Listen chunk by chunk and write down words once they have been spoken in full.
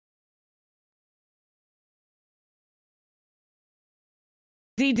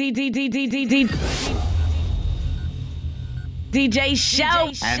DJ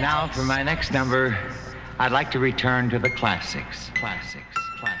Show. And now for my next number, I'd like to return to the classics.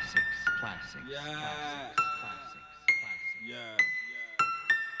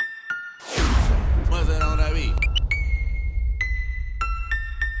 What's that on that beat?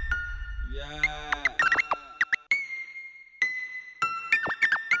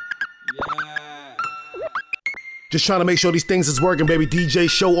 Just trying to make sure these things is working, baby. DJ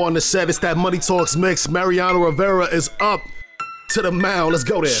Show on the set. It's that Money Talks mix. Mariano Rivera is up to the mound. Let's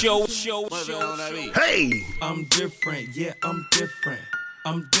go there. Show. Hey! I'm different, yeah, I'm different.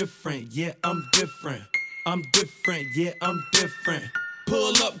 I'm different, yeah, I'm different. I'm different, yeah, I'm different.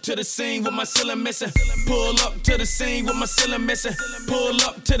 Pull up to the scene with my ceiling missing. Pull up to the scene with my ceiling missing. Pull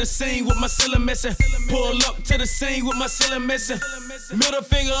up to the scene with my ceiling missing. Pull up to the scene with my ceiling missing. Middle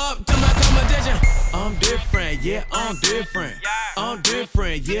finger up to my competition. I'm different, yeah, I'm different. I'm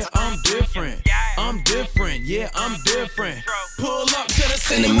different, yeah, I'm different. I'm different, yeah, I'm different. Pull up to the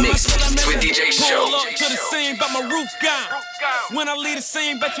scene in the mix with DJ Show. Pull up to the scene, but my roof gone. When I leave the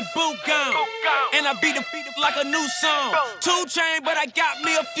scene, bet your boot gone. And I beat the beat up like a new song. 2 Chainz, but I got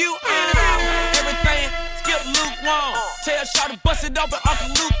me a few everything, skip lukewarm. Tell Shaw to bust it open, Uncle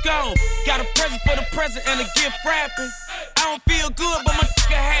Luke gone. Got a present for the present and a gift wrapping. I don't feel good, but my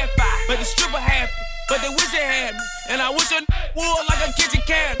nigga happy. But the stripper happy, but they wish they had me. And I wish I would like a kitchen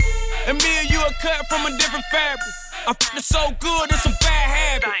cabinet. And me and you are cut from a different fabric. I'm f***ing so good, it's a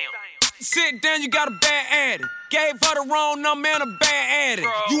bad habit. Sit down, you got a bad addict. Gave her the wrong number and a bad addict.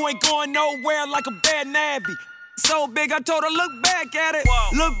 You ain't going nowhere like a bad navvy. So big, I told her, look back at it.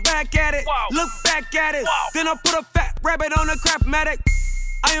 Whoa. Look back at it. Whoa. Look back at it. Whoa. Then I put a fat rabbit on a Craftmatic.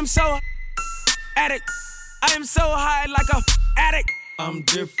 I am so addict. I am so high like a addict. I'm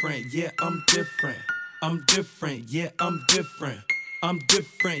different, yeah, I'm different. I'm different, yeah, I'm different. I'm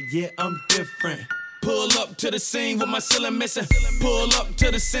different, yeah, I'm different. Pull up to the scene with my ceiling missing. Pull up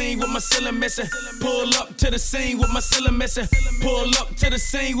to the scene with my ceiling missing. Pull up to the scene with my ceiling missing. Pull up to the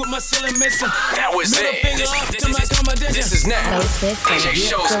scene with my ceiling missing. That was it. This is now. DJ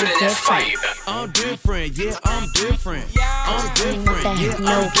Show spinning that fire. I'm different, yeah, I'm different. I'm different, yeah,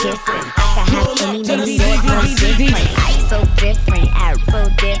 no I'm different. I can have any different. I'm so different, I'm so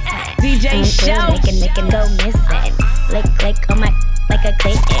different. DJ Show. Make it go missing. Lick on my like a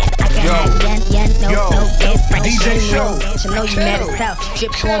Clayton. I can have no different. DJ Show. You know you mad as hell.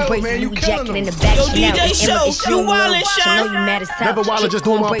 Drip on braces, Louis jacket in the back. Yo, DJ Show, you wildin', Sean. You know you mad as hell. Never wildin', just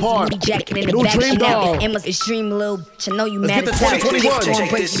doing my part. Louis jacket in the New back. Dream Dog. Emma's extreme little bitch. I know you mad as Let's hell. get the 2021. Drip on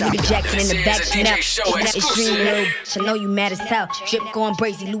braces, Louis jacket in the back. Chanel. Exclusive. Extreme little bitch. I know you mad as hell. Drip going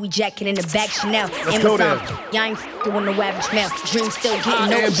brazy, Louis jacket in the back. Chanel. go there. Amazon. Y'all ain't f***ing with no average mail. Dream still getting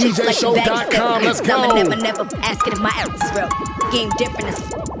no chips like the DJShow.com. Let's go. Never asking if my ass is real. Game different as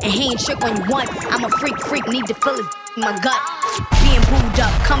f***. And he ain't trick when you want. I'm a freak, need to feel his in my gut. Being booed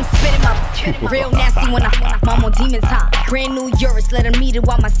up, come spit him up. Real nasty when I'm on demon time. Brand new Urus, let him meet it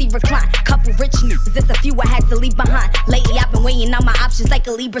while my seat recline. Couple rich niggas, this a few I had to leave behind. Lately I've been weighing out my options like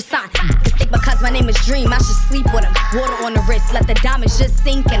a Libra sign. Cause think because my name is Dream, I should sleep with him. Water on the wrist, let the diamonds just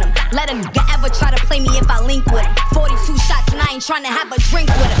sink in him. Let him ever try to play me if I link with him. 42 shots and I ain't trying to have a drink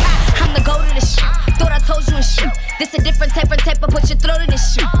with him. I'm the go to the shit. Thought I told you and shit. This a different type of put your throat in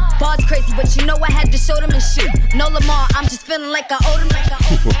this shit. Bars crazy, but you know I had to show them and shit. No Lamar, I'm just feeling like I owe them.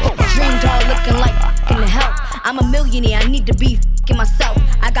 Dream doll looking like in the help. I'm a millionaire, I need to be f***ing myself.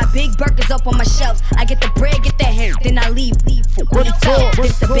 I got big burgers up on my shelves. I get the bread, get that hair, then I leave. What it felt?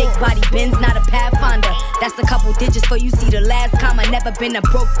 This a big body Benz, not a Pathfinder. That's a couple digits for you see the last comma. Never been a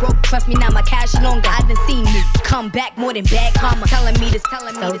broke. Trust me, now my cash longer. I done seen me come back more than bad karma. Telling me this.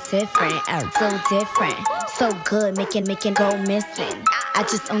 So different, so good, making go missing. I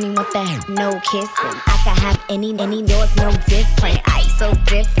just only want that no kissing. I can have any doors, no different. I so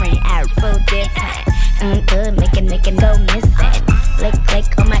different, so different. Good, making go missing. Lick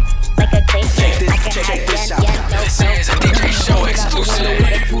on my like a Clayton. I can Check this have out. This is a DJ Show exclusive.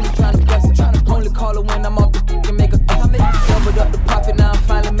 Only call her when I'm off the and make a doubled up the profit, now I'm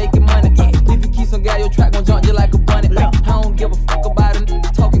finally making money. Leave your keys on gal, your track gon' jump you like a bunny. I don't give a fuck about it,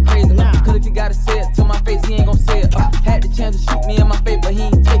 talking crazy. Cause if you gotta say it to my face, he ain't gon' say it. Had the chance to shoot me in my face, but he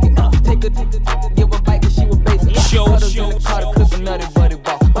ain't take it. Take a give a bite cause she was basic. Cuddles in the car to clip a nutty buddy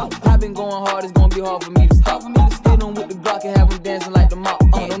walk. I been going hard, it's gon' be hard for me to stop. Hit him with the Glock and have him dancing like the mop.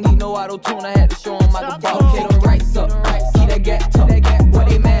 Don't need no auto-tune, I had to show him how to ball. Okay, them rights up, keep that gat tuck. What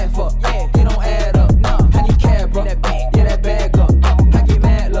they mad for? They don't add up. I need cab, bro. Yeah, that bag up. I get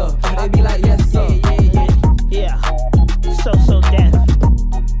mad love. They be like, yes, sir. Yeah. So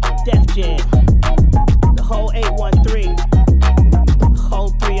Def Jam. The whole 813. The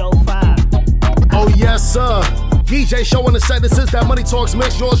whole DJ Show on the set. This is That Money Talks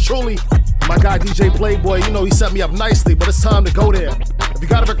mix. Yours truly, my guy DJ Playboy. You know he set me up nicely, but it's time to go there. If you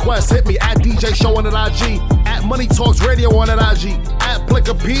got a request, hit me at DJ Show on that IG, at Money Talks Radio on that IG, at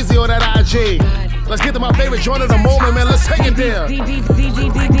Plickapeezy on that IG. Let's get to my favorite joint of the moment, man. Let's take it there. Mama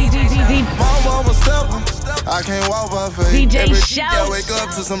steppin', I can't walk by faith. DJ Show. I wake up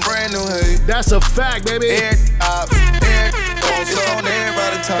to some brand new hate. That's a fact, baby. Air ops, air on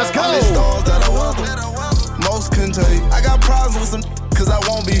everybody time. Let's go. All these stars that I weather, most can take. I got problems with some cause I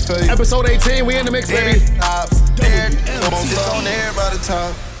won't be fake. Episode 18, we in the mix, baby. Ops, air on everybody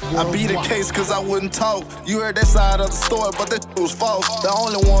time. I beat the case cause I wouldn't talk. You heard that side of the story, but that was false. The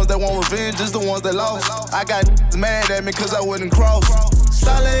only ones that want revenge is the ones that lost. I got mad at me cause I wouldn't cross.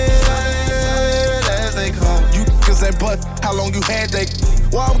 Solid as they come. You cause ain't but how long you had they.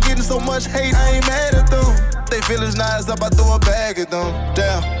 Why I'm getting so much hate, I ain't mad at them. They feelings nice up, I throw a bag at them.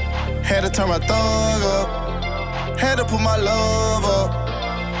 Damn, had to turn my thug up. Had to put my love up.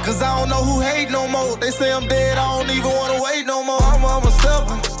 Cause I don't know who hate no more. They say I'm dead, I don't even wanna wait no more. I'm a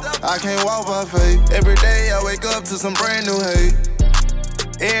stepper, I can't walk by faith. Every day I wake up to some brand new hate.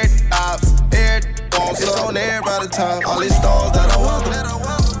 Air ops, air it's on everybody top. All these stars that I weather,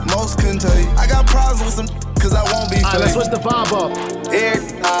 most can take. I got problems with some cause I won't be fake. Let's switch the vibe up. Air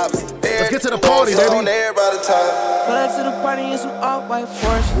ops, let's get to the party, baby. On everybody top. Pull up to the party in some off-white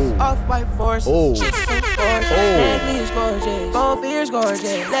forces. Off-white forces. Chicks so gorgeous. Lately is gorgeous. Both ears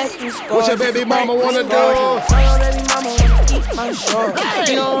gorgeous. Left is gorgeous. What your baby mama wanna do? My baby mama wanna eat my shorts.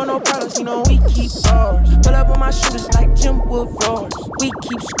 You don't want no problems, you know we keep ours. Pull up with my shooters like Jim Wood floors. We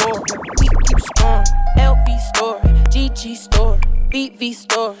keep scoring, we keep scoring. LV store, GG store, BV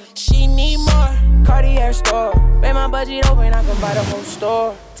store. She need more. Cartier store. Make my budget open, I can buy the whole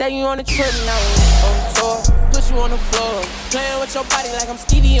store. Take you on a trip and I will on tour. Put you on the floor. Playing with your body like I'm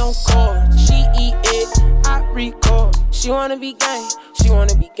Stevie on court. She eat it, I record. She wanna be gang, she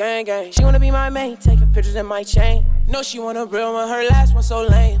wanna be gang gang. She wanna be my main, taking pictures in my chain. No, she want a real one, her last one so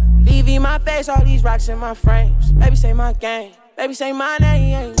lame. VV my face, all these rocks in my frames. Baby say my gang, baby say my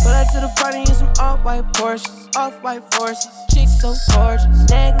name. Pull up to the party in some off-white Porsches, off-white forces. Chicks so gorgeous,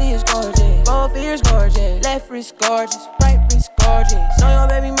 Nagley is gorgeous. Both ears gorgeous, left wrist gorgeous, right wrist gorgeous. Know your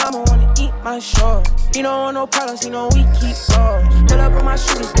baby mama wanna eat my shorts. You don't want no problems, you know we keep ours. Pull up with my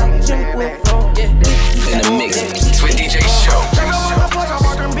shooters like Jim Wood floor. Yeah, in the mix with DJ Show. Check out my push, I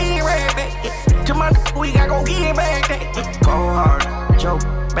want them being red. To my we gotta go get back. Go hard, joke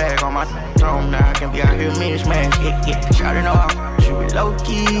bag on my throne. Now I can be out here mismatch. Shawty know how she be low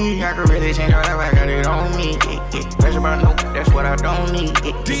key. I can really change all that. I got it on me. Pressure but no, that's what I don't need.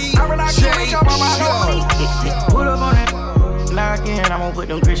 I relax and reach up on my lonely. Pull up on it. Lock in, I'm gonna put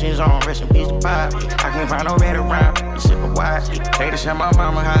them Christians on. Rest in peace to pop. I can't find no red around. You sip a watch. Take the shit my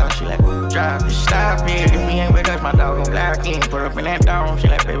mama house. She like, drive this stop it. If we ain't with us, my dog gon' lock in. Put up in that dome. She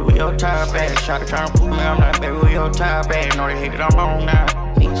like, baby, we your top ass. Shot to try and prove me I'm not, baby, we your top ass. Know they hate that I'm on now.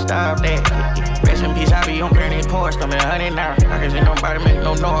 Need to stop that. Rest in peace, I be on granny porch. I'm in 100 now. I can see nobody make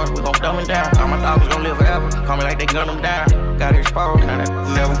no noise. We gon' dumb it down. All my dogs gon' live forever. Call me like they gun them down. Got it exposed, now that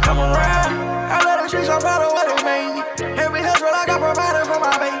never come around. I let them streets, I'm proud of what they made me. Every hustle I got provided for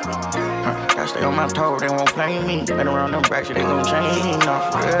my baby. Gotta stay on my toes, they won't play me. Been around them bracks, they gon' change me. No,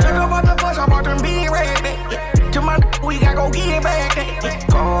 for real. Check up on the push, I bought them being red. To my we gotta go get back.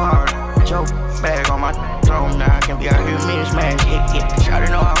 Go hard, joke bag on my throne. Now I can be out here mismatch. Shawty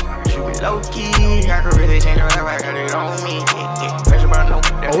know how she be low key. I can really change her life, I got it on me. Pressure but no,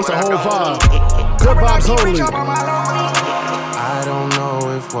 that's it's a what whole I vibe. Good vibes only. I don't know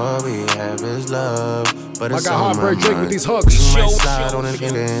if what we have is love, but it's I got on Heartbreak my Drake mind. with these hooks. You might slide on it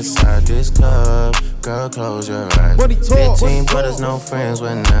inside this club. Girl, close your eyes. 15 brothers, no friends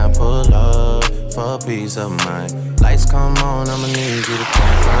when I pull up for peace of mind. Lights come on, I'ma need you to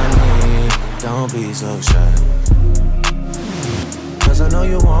come find me. Don't be so shy. Cause I know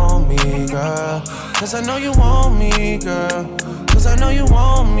you want me, girl. Cause I know you want me, girl. Cause I know you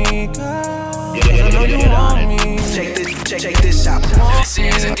want me, girl. Cause I know you want me. Check this out. This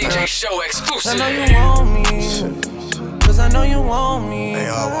is a DJ Show exclusive. I know you want me. Cause I know you want me. Hey,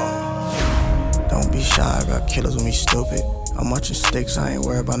 don't be shy, I got killers when we stupid. I'm watching sticks, I ain't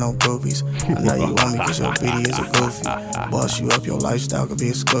worried about no groupies. I know you want me cause your BD is a goofy. Boss you up, your lifestyle could be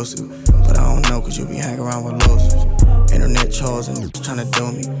exclusive. But I don't know cause you be hanging around with losers. Internet trolls and tryna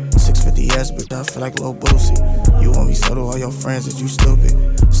do me. 650S, but I feel like Lil Boosie. You want me so do all your friends that you stupid.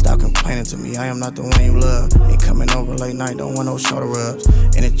 Stop complaining to me, I am not the one you love. Ain't coming over late night, don't want no shoulder rubs.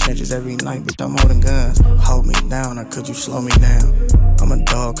 In the trenches every night, but I'm holding guns. Hold me down, or could you slow me down? I'm a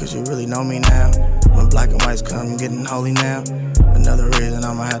dog, cause you really know me now. When black and whites come, you getting holy now. Another reason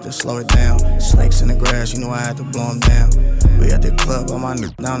I'ma have to slow it down. Snakes in the grass, you know I had to blow them down. We at the club, on my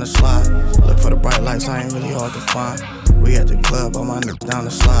niggas down the slide. Look for the bright lights, I ain't really hard to find. We at the club, on my niggas down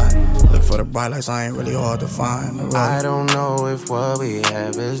the slide. Look for the bright lights, I ain't really hard to find. I don't know if what we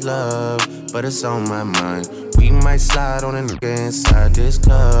have is love, but it's on my mind. We might slide on a nigga inside this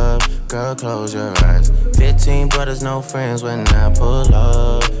club. Girl, close your eyes. 15 brothers, no friends when I pull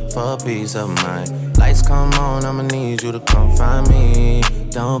up for peace of mind. Lights come on, I'ma need you to come find me.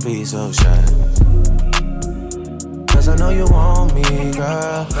 Don't be so shy. Cause I know you want me,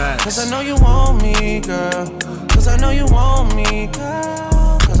 girl. Cause I know you want me, girl. Cause I know you want me,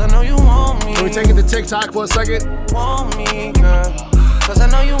 girl. Cause I know you want me. Can we take it to TikTok for a second? Want me, girl. Cause I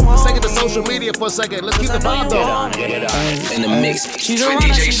know you want me. Let's take it to social media for a second. Let's keep the vibe though. In the mix. She's a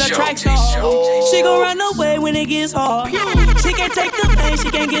runner, she's a track star. She gon' run away when it gets hard. She can't take the pain, she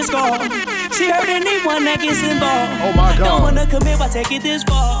can't get scarred. She hurt anyone that gets involved. Oh my God. Don't wanna commit, why take it this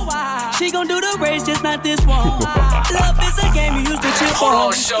far? She gon' do the race, just not this one. Love is a game you used to chill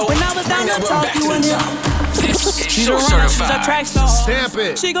for. When I was down to talk, you and him. She's a runner, she's a track star. Stamp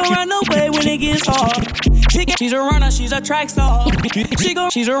it. She gon' run away when it gets hard. She's a runner, she's a track star.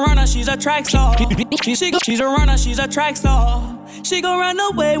 She's a runner, she's a track star. She's a runner, she's a track star. She gon' run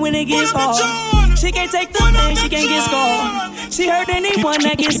away when it gets hard. She can't take the pain, she can't get scarred. She hurt anyone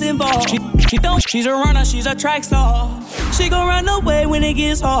that gets involved. She's a runner, she's a track star. She gon' run away when it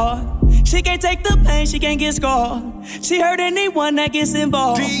gets hard. She can't take the pain, she can't get scarred. She hurt anyone that gets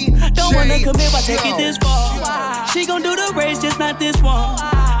involved. Don't wanna commit, why take it this far? She gon' do the race, just not this one.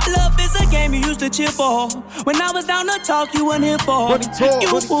 Love is a game you used to cheer for. When I was down to talk, you weren't here for.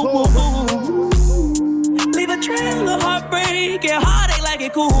 Leave a trail of heartbreak and heartache like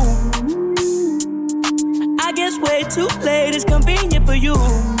it cool. I guess way too late is convenient for you.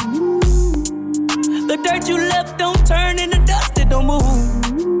 The dirt you left don't turn into dust, it don't move.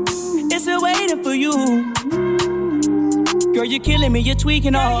 It's still waiting for you. Girl, you're killing me, you're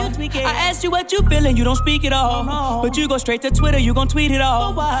tweaking all. I asked you what you feeling, you don't speak at all. But you go straight to Twitter, you gon' tweet it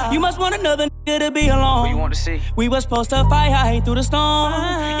all. You must want another nigga to be alone. What you want to see? We was supposed to fight, I hate through the storm.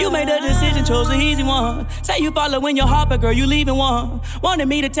 You made a decision, chose the easy one. Say you following your heart, but girl, you leaving one. Wanted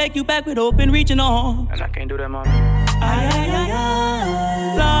me to take you back with open reaching on. And I can't do that, mama.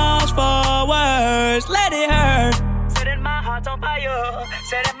 Lost for words, let it hurt. Setting my heart on fire.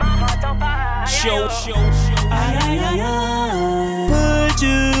 Setting my heart on fire. Show. Put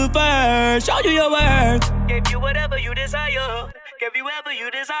you first, show you your worth. Gave you whatever you desire. Give you whatever you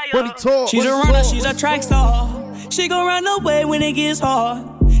desire. She's a runner, she's a track star. She gon' run away when it gets hard.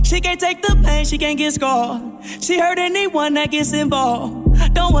 She can't take the pain, she can't get scarred. She hurt anyone that gets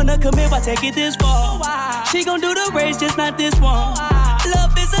involved. Don't wanna commit, why take it this far? She gon' do the race, just not this one.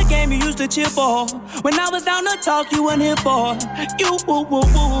 Love is a game you used to cheer for. When I was down to talk, you weren't here for. You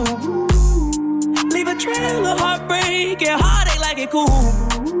leave a trail of heartbreak and heartache like it cool.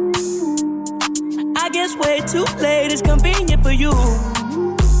 I guess way too late is convenient for you.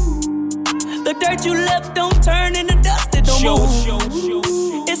 The dirt you left don't turn into dust, it don't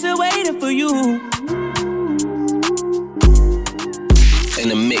move. It's still waiting for you. In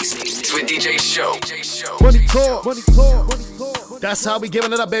the mix with DJ Show. Money Talk. That's how we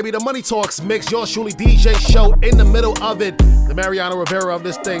giving it up, baby. The Money Talks mix. Yours truly, DJ Show, in the middle of it. The Mariano Rivera of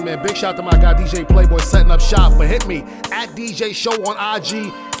this thing, man. Big shout to my guy, DJ Playboy, setting up shop. But hit me at DJ Show on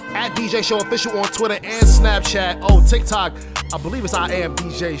IG, at DJ Show Official on Twitter and Snapchat. Oh, TikTok, I believe it's I Am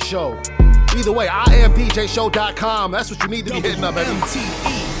DJ Show. Either way, IamDJShow.com. That's what you need to be hitting up, baby.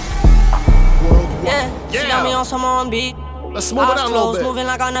 Yeah, she got me on some R&B. Let's move it out a little bit. Moving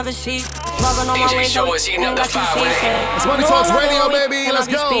like I never see. Rubbing on my DJ Show is eating up the fire with it. It's Money Talks Radio, baby. Let's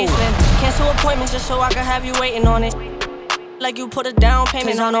go. Cancel appointments just so I can have you waiting on it. Like you put a down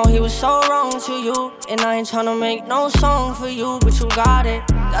payment. I know he was so wrong to you, and I ain't tryna make no song for you, but you got it.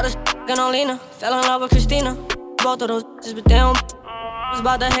 Got a f***ing Olena, fell in love with Christina. Both of those bitches, but they don't was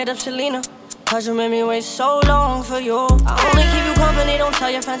about to hit up Selena. Cause you made me wait so long for you. I only keep you company, don't tell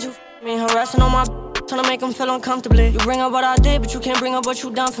your friends you me. Harassing on my tryna make them feel uncomfortably. You bring up what I did, but you can't bring up what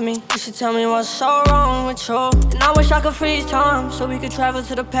you done for me. You should tell me what's so wrong with you. And I wish I could freeze time, so we could travel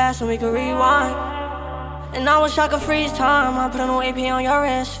to the past and we could rewind. And I wish I could freeze time, I put a new AP on your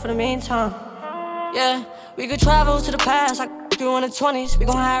wrist for the meantime. Yeah, we could travel to the past, like you in the 20s. We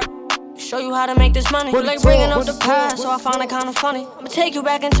gon' have show you how to make this money. You like bringing up the past, so I find it kinda funny. I'ma take you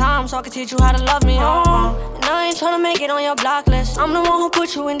back in time so I can teach you how to love me. And I ain't tryna make it on your block list. I'm the one who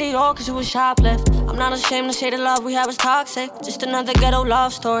put you in Dior cause you was shoplift. I'm not ashamed to say the love we have is toxic. Just another ghetto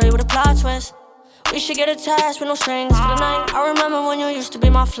love story with a plot twist. We should get attached with no strings for the night. I remember when you used to be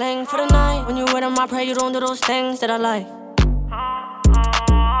my fling for the night. When you wait on my prayer, you don't do those things that I like.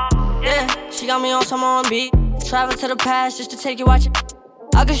 Yeah, she got me on some R&B. Travel to the past just to take you out your.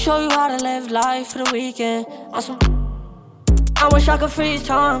 I can show you how to live life for the weekend. On some. I wish I could freeze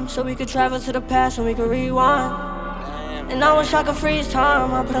time so we could travel to the past and we could rewind. And I wish I could freeze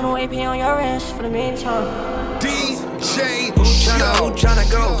time. I put a new AP on your wrist for the meantime. DJ Who tryna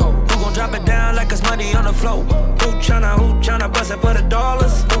go? Who gon' drop it down like it's money on the floor? Who tryna bust it for the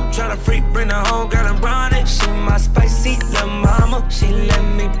dollars? Who tryna freak, bring the whole girl and run it? She my spicy little mama. She let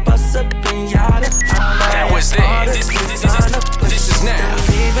me bust up and yada. That was then. This is now.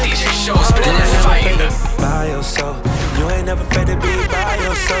 DJ Show spinning that fire. By yourself. You ain't never afraid to be by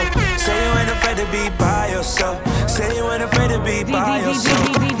yourself. Say you ain't afraid to be by yourself. Say you ain't afraid to be by yourself.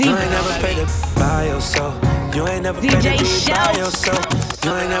 You ain't never afraid to be by yourself. You ain't never afraid to be by yourself.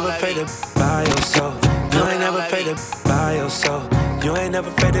 You ain't never afraid to be by yourself. You ain't never afraid to be by yourself. You ain't never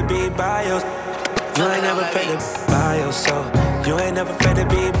afraid to be by yourself. You ain't never afraid to be by yourself. You ain't never afraid to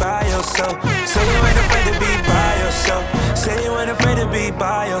be by yourself. Say you ain't afraid to be by yourself. Say you ain't afraid to be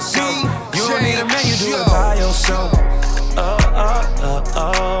by yourself. You don't need a man, you do it by yourself.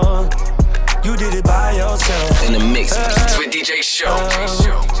 You did it by yourself. In the mix with DJ Show.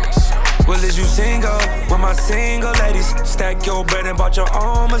 Well, is you single? With my single ladies. Stack your bread and bought your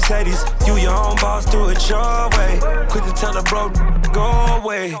own Mercedes. You your own boss, do it your way. Quick to tell a bro, go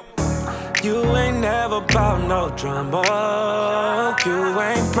away. You ain't never bout no drama. You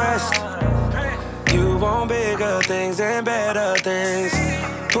ain't pressed. You want bigger things and better things.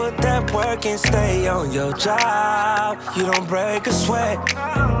 Put that work and stay on your job. You don't break a sweat.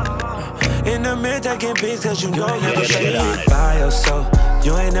 In the mirror taking pics cause you know you never afraid to be by yourself.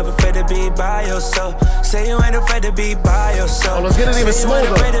 You ain't never afraid to be by yourself. Say you ain't afraid to be by yourself. Oh, let's get it even smoother.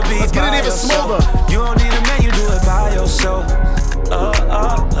 Let's get it even smoother. You don't need a man, you do it by yourself. Good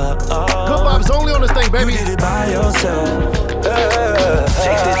vibes only on this thing, baby. You did it by yourself.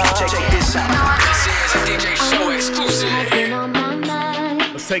 Check this out. This is a DJ Show exclusive.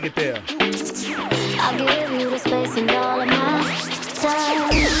 Let's take it there. I'll give you the space and all of my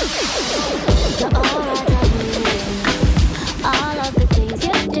time. You're all I got. All of the things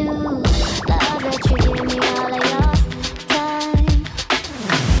you do. Love that you give me all of your time.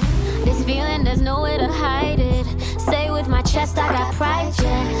 This feeling, there's nowhere to hide it. Say with my chest, I got pride,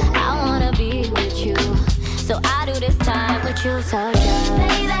 yeah. I wanna be with you. So I do this time with you, so just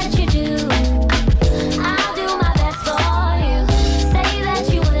say that you do. I'll do my best for you. Say that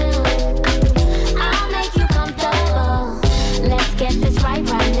you will. I'll make you comfortable. Let's get this right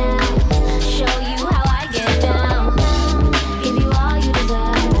now. Show you how I get down. Give you all you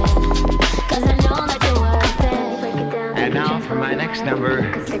deserve. Cause I know that you're worth it. And now for my next number,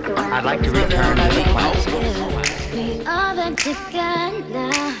 I'd like to return to the classics. We all that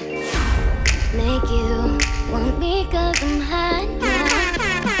together make you want me cause I'm hot now.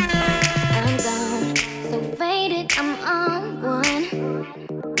 I'm gone, so faded, I'm on one.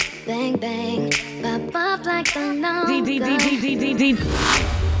 Bang, bang, pop off like a long gun.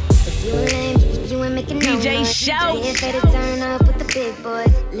 If you lame, you ain't making no DJ noise. Show. It's better turn up with the big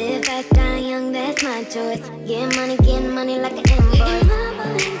boys. Live fast, die young, that's my choice. Getting money like an invoice.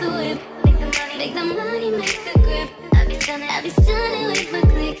 Make the whip, make the money, make the grip. I be stunning with my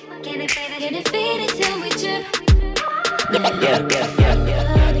click. Get it faded till we trip.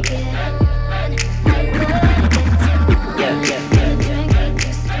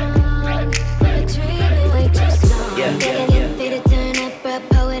 Faded, turn up, bro,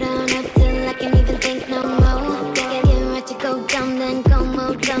 pull it on up till I can't even think no more. Get right to go dumb, then go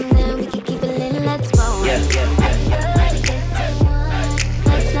more dumb, then we can keep it lit, let's roll. Let's roll.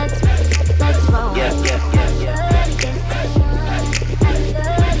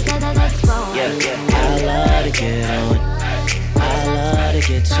 I love to get on. I love to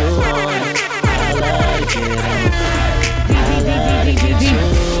get too on. I love to get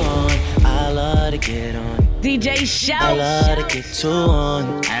on. I love to get on. DJ Show. I love to get too on.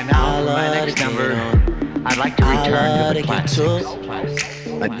 And now for my next number, I'd like to return to the classics.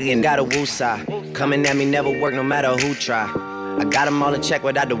 My nigga got a woo side. Coming at me never work no matter who try. I got them all in check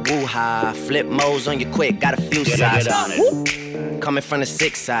without the woo high. Flip modes on you quick, got a few sides. Coming from the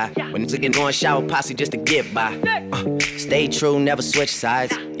 6 side. When niggas going shower posse just to get by. Stay true, never switch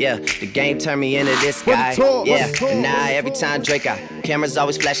sides. Yeah, the game turned me into this guy. Yeah, and now every time Drake out. Cameras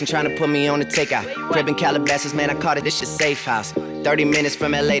always flashing, trying to put me on the takeout. Crib in Calabasas, man, I called it, this shit safe house. 30 minutes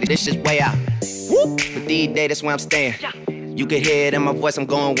from LA, this shit's way out. But these days, that's where I'm staying. You can hear it in my voice, I'm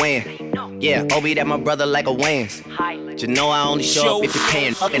going weighing. Yeah, Obi, that my brother like a Wayans. But you know I only show up if you're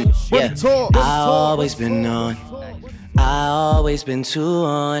paying fucking. Yeah, I always been on. I always been too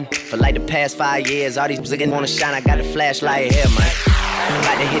on. For like the past 5 years, all these niggas wanna shine. I got the flashlight here, man.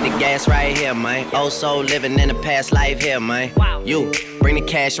 About to hit the gas right here, man. Oh, so living in the past life here, man. You bring the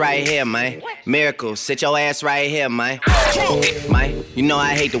cash right here, man. Miracle, sit your ass right here, man. Man, you know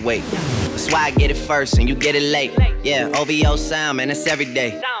I hate to wait. That's why I get it first and you get it late. Yeah, OVO sound, man, it's every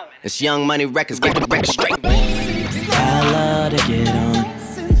day. It's Young Money Records, get the record straight. I love to get on.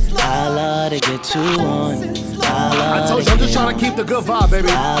 I love to get too on. I told you, I'm just trying to keep the good vibe, baby.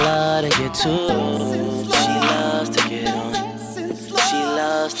 I love to get too on. She loves to get on. She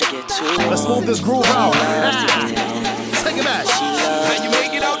loves to get too on. Let's move this groove out. Take it back. How you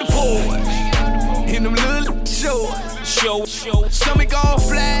make it out the porch? In them little show. Stomach all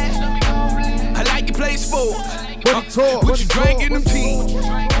flat. I like you play sports. What you drink in them tea?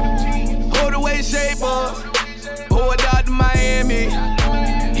 Hold away shapers. Hold out to Miami.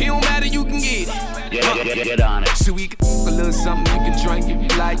 It don't matter, you can get it. Get on it. So we can a little something you can drink if you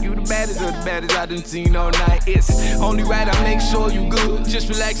like. You the baddest of the baddest I done seen all night. It's only right I make sure you good. Just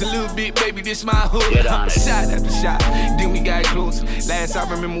relax a little bit, baby, this my hood. Get on it. Shot after shot, then we got close. Last I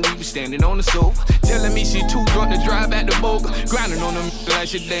remember we was standing on the sofa, telling me she too drunk to drive at the boga. Grinding on them like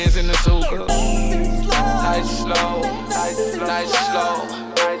she dancing the soca. Nice slow, nice slow,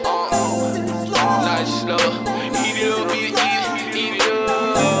 nice slow. Eat it up, eat it up.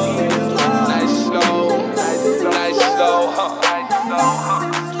 Nice slow, nice slow,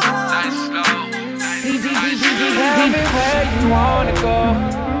 nice slow. Tell me where you wanna go.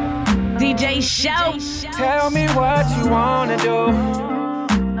 DJ Show. Tell me what you wanna do.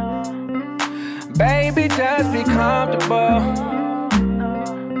 Baby, just be comfortable.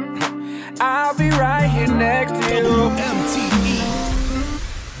 I'll be right here next to you. WMTE.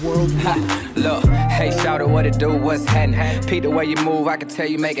 Look, hey, shout out what it do, what's happening? Peep the way you move, I can tell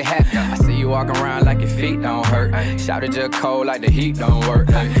you make it happen. I see you walking around like your feet don't hurt. Shout it just cold like the heat don't work.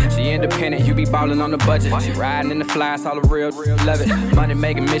 She independent, you be ballin' on the budget. She riding in the flies, all the real love it. Money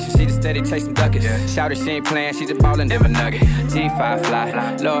making mission, she just steady chasing duckets. Shout it, she ain't playing, she just ballin' never nugget. G5 fly,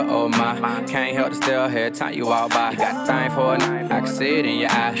 Lord oh my, can't help to still hear time you all by. You got the thing for a night, I can see it in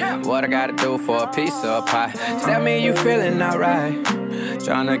your eye. What I gotta do for a piece of pie? Tell me you feeling alright.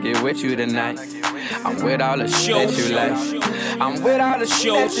 Tryna get with you tonight. I'm with all the shit that you like. I'm with all the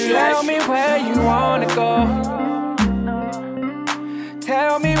shit that you like. Tell me where you wanna go.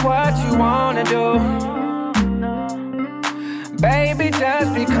 Tell me what you wanna do. Baby,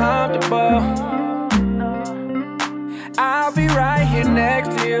 just be comfortable. I'll be right here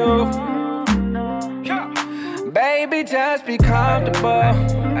next to you. Baby, just be comfortable.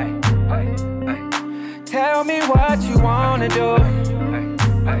 Tell me what you wanna do.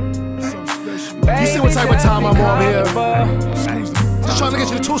 You see what type of time I'm on here? Just trying to get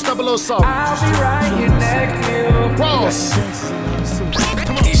you to two-step a little something. I'll be right here next to you. Ross.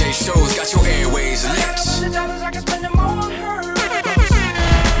 DJ Show's got your airways lit.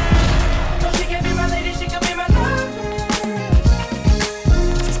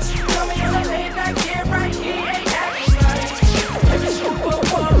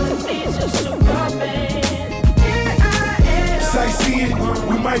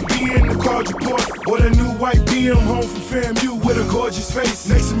 We might be in the quadruport or the new white BM home from FAMU with a gorgeous face.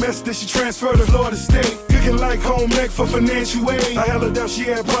 Next semester she transferred to Florida State. Cooking like home ec for financial aid. I held her down, she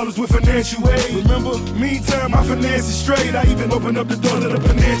had problems with financial aid. Remember, meantime my finances straight. I even opened up the door to the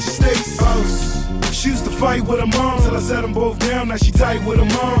financial states. She used to fight with her mom till I set them both down. Now she tight with her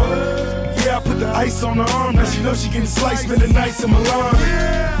mom. Yeah, I put the ice on her arm. Now she know she getting sliced, spending nights in Milan.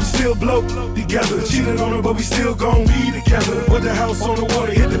 We still blow together. Cheated on her, but we still gon' be together. Put the house on the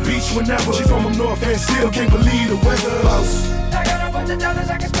water, hit the beach whenever. She from up north and still can't believe the weather. I got a bunch of dollars,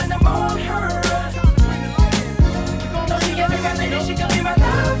 I can spend them on her. No, she give me my lady, she can be my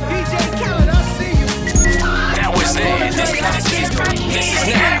love. DJ Khaled, I see you. That was it. This is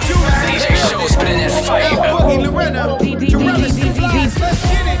now. DJ Show spinning that fire.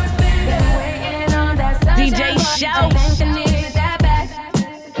 DJ Show.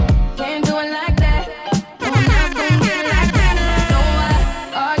 Can't do it like that. So what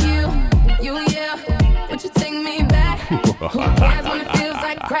are you? Yeah. Would you take me back? Who cares when it feels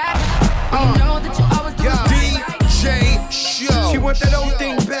like crack? You know that you always do DJ Show. She want that old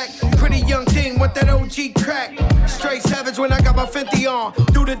thing back. Pretty young thing, want that OG crack. Straight savage when I got my Fenty on.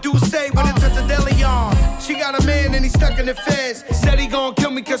 Do the say when it touch a deli on. She got a man and he stuck in the feds. Said he gon'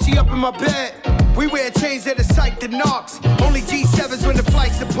 kill me cause she up in my bed. We wear chains that are psyched and knocks. Only G7s when the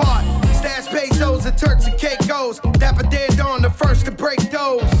flights depart. Stash pesos and Turks and Caicos. Dapper dead on the first to break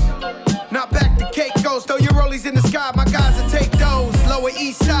those. Not back to Caicos. toes. Throw your rollies in the sky, my guys will take those. Lower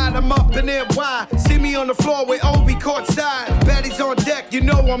East Side, I'm up in NY. See me on the floor with Obi courtside. Baddies on deck, you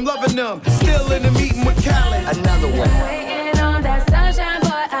know I'm loving them. Still in the meeting with Khaled. Another one. Waiting on that sunshine, boy,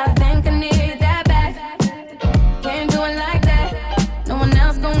 I think I need that back. Can't do it like that. No one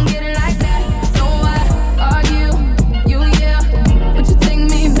else gon' get it like that. So I argue, yeah, but you take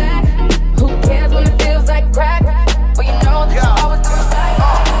me back. Who cares when it feels like crack? Well, you know that you always do like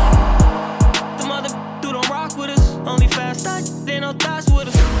The mother dude don't rock with us. Only fast touch, they no thoughts with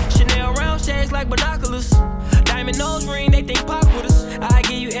us. Chanel round shades like binoculars. Diamond nose ring, they think pop with us. I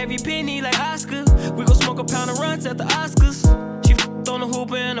give you every penny like Oscar. We gon' smoke a pound of runs at the Oscars. She f***ed on the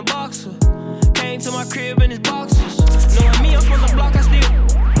hooper and the boxer. Came to my crib in his boxers. Knowing me, I'm from the block, I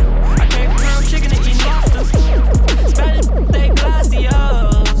came from ground chicken and eating lobsters. Spanish, they glassy,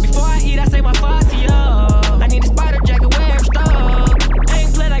 Before I eat, I say my fancy, I need a spider jacket, wear it stuck. I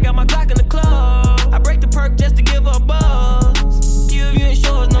ain't played, I got my Glock in the club. I break the perk just to give her a buzz. Give you ain't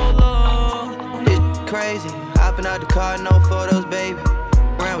show us no love. It's crazy, hopping out the car, no photos, baby.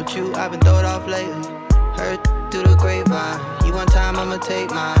 Around with you, I've been throwed off lately. Heard through the grapevine. You one time, I'ma take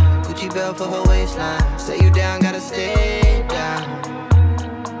mine. Gucci belt for her waistline. Say you down, gotta stay down.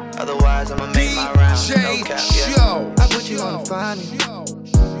 Otherwise, I'ma make my rounds. No cap, yeah. I put you on the finest.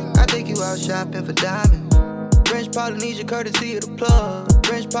 I take you out shopping for diamonds. French Polynesia, courtesy of the plug.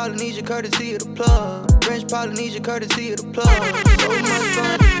 French Polynesia, courtesy of the plug. French Polynesia, courtesy of the plug. So much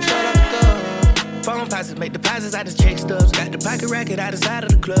fun, shout out the thug. Phone passes, make deposits out of check stubs. Got the pocket racket out the side of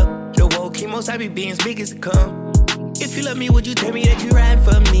the club. Yo, whoa, chemos, I be being as big as it come. If you love me, would you tell me that you ride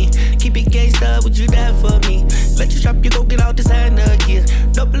for me? Keep it gangsta, would you die for me? Let you shop, you go get all this designer gear.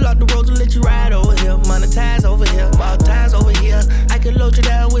 Double off the road to let you ride over here. Monetize over here, all ties over here. I can load you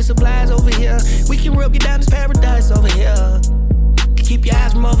down with supplies over here. We can rub you down this paradise over here. Keep your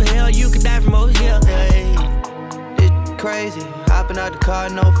eyes from over here, you can die from over here. Hey. It's crazy, hopping out the car,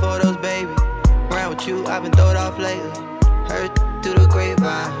 no photos, baby. Around with you, I've been throwed off lately. Heard through the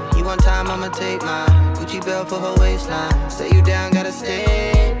grapevine. You one time, I'ma take mine. Gucci belt for her waistline. Say you down, gotta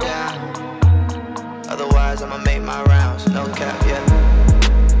stay down. Otherwise, I'ma make my rounds. No cap, yeah.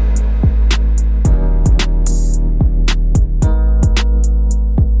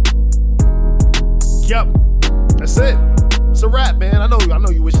 Yep, that's it. It's a wrap, man. I know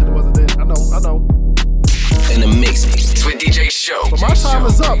you wish it wasn't it. I know. In the mix with DJ Show. But my time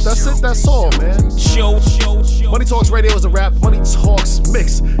is up. That's it. That's all, man. Show. Money Talks Radio is a wrap. Money Talks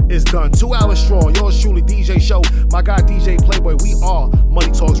Mix is done. 2 hours strong. Yours truly, DJ Show. My guy, DJ Playboy. We are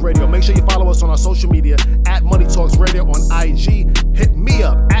Money Talks Radio. Make sure you follow us on our social media at Money Talks Radio on IG. Hit me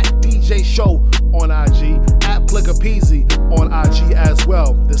up at DJ Show on IG. At Plickapeasy on IG as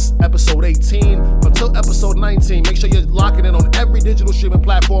well. This episode 18 until episode 19. Make sure you're locking in on every digital streaming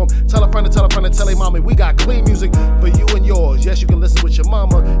platform. Tell a friend to tell a friend to tell a mommy. We got clean music for you and yours. Yes, you can listen with your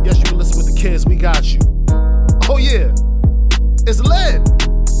mama. Yes, you can listen with the kids. We got you. Oh yeah, it's lit.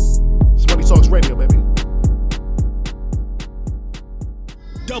 It's Money Talks Radio, baby.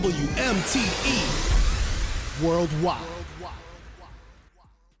 WMTE Worldwide.